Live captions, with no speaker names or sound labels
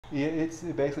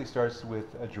It basically starts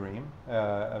with a dream,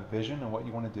 a vision of what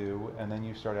you want to do, and then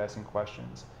you start asking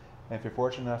questions. And if you're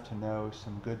fortunate enough to know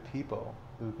some good people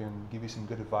who can give you some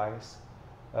good advice,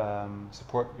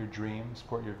 support your dream,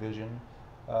 support your vision,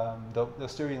 they'll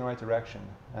steer you in the right direction.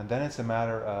 And then it's a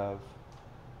matter of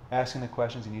asking the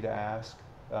questions you need to ask,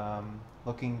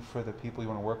 looking for the people you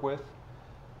want to work with,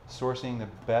 sourcing the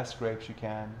best grapes you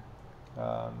can,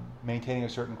 maintaining a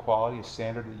certain quality, a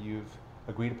standard that you've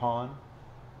agreed upon,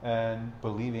 and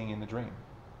believing in the dream.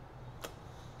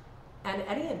 And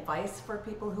any advice for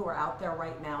people who are out there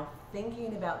right now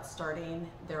thinking about starting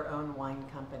their own wine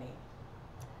company?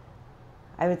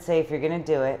 I would say if you're going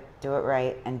to do it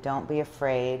right, and don't be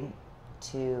afraid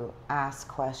to ask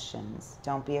questions.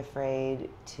 Don't be afraid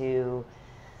to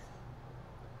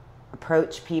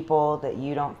approach people that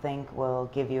you don't think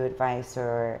will give you advice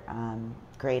or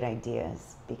great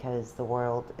ideas, because the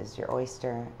world is your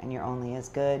oyster and you're only as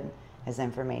good as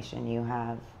information you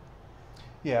have.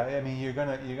 Yeah, I mean, you're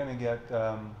gonna get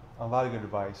a lot of good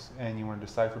advice, and you want to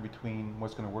decipher between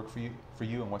what's going to work for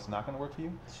you and what's not going to work for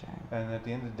you. Sure. And at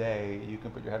the end of the day, you can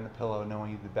put your head in the pillow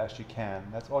knowing you do the best you can.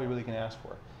 That's all you really can ask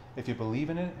for. If you believe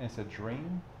in it and it's a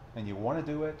dream and you want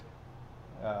to do it,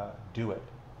 do it.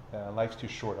 Life's too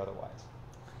short otherwise.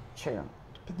 True.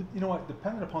 But you know what?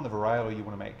 Depending upon the variety you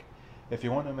want to make. If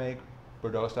you want to make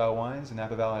Bordeaux style wines, the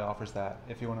Napa Valley offers that.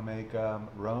 If you want to make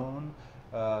Rhone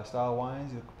style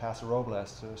wines, Paso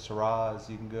Robles, Syrahs,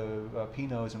 you can go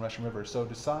Pinots and Russian Rivers. So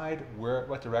decide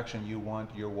what direction you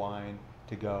want your wine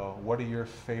to go. What are your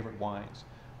favorite wines?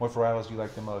 What varietals do you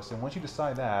like the most? And once you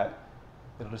decide that,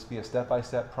 it'll just be a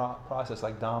step-by-step process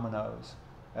like dominoes.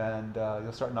 And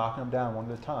you'll start knocking them down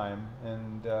one at a time.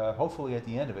 And hopefully at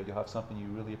the end of it, you'll have something you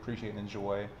really appreciate and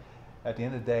enjoy. At the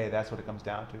end of the day, that's what it comes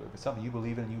down to. If it's something you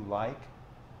believe in and you like,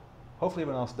 hopefully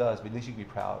everyone else does, but at least you can be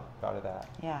proud of that.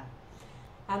 Yeah.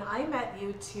 And I met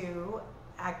you two,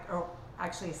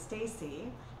 actually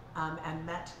Stacy, and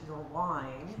met your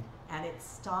wine, and it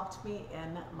stopped me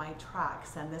in my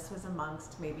tracks. And this was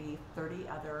amongst maybe 30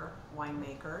 other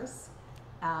winemakers.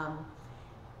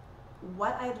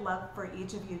 What I'd love for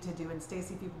each of you to do, and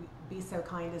Stacy, if you'd be so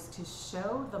kind, is to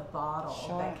show the bottle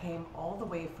Sure. that came all the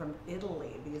way from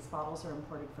Italy. These bottles are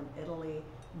imported from Italy,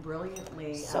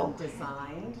 brilliantly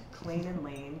designed, clean and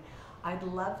lean. I'd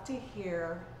love to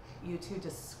hear you two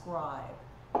describe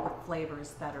the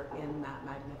flavors that are in that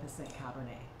magnificent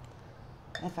Cabernet.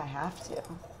 If I have to.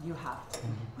 You have to.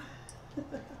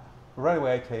 Right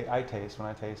away, I taste when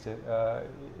I taste it.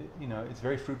 You know, it's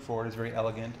very fruit forward. It's very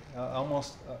elegant,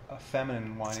 almost a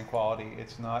feminine wine in quality.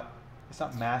 It's not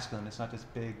masculine. It's not this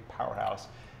big powerhouse.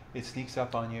 It sneaks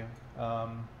up on you.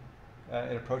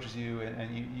 It approaches you,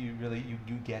 and you really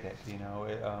get it. You know,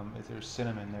 there's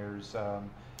cinnamon. There's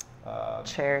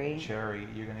cherry.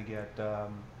 You're gonna get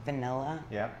Vanilla.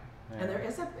 Yeah. And there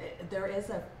is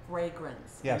a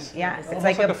fragrance. Yes. Yeah, Is it's it?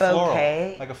 like a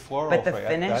bouquet. Like a floral. But the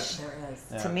fragrance. finish, There is.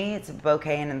 Yeah. to me, it's a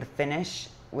bouquet, and then the finish,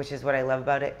 which is what I love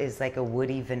about it, is like a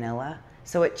woody vanilla.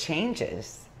 So it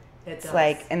changes. It's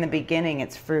Like in the beginning,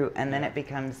 it's fruit, and then it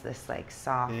becomes this like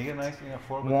soft. Yeah, you get a nice,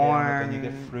 floral bouquet, warm. but then you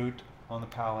get fruit on the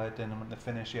palate, and the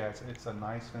finish. Yeah, it's a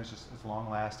nice finish. It's long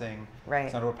lasting. Right.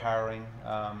 It's not overpowering.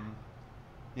 The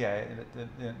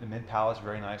mid palate is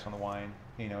very nice on the wine.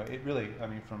 You know, it really, I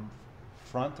mean, from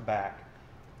front to back,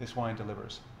 this wine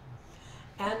delivers.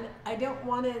 And I don't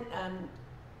want to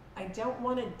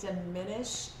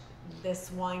diminish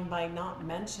this wine by not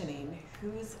mentioning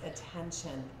whose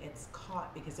attention it's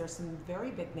caught, because there's some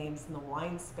very big names in the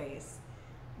wine space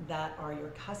that are your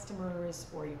customers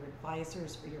or your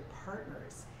advisors or your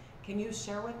partners. Can you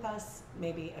share with us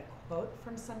maybe a quote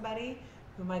from somebody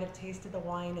who might have tasted the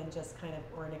wine and just kind of,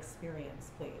 or an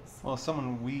experience, please? Well,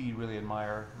 someone we really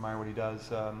admire what he does,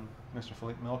 Mr.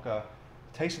 Philippe Milka,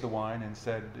 tasted the wine and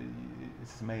said,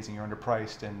 "It's amazing. You're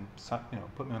underpriced, and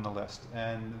put me on the list."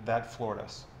 And that floored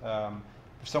us.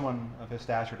 For someone of his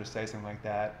stature to say something like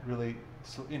that, really,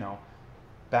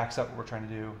 backs up what we're trying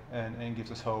to do and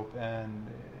gives us hope, and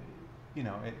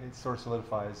it sort of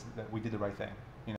solidifies that we did the right thing.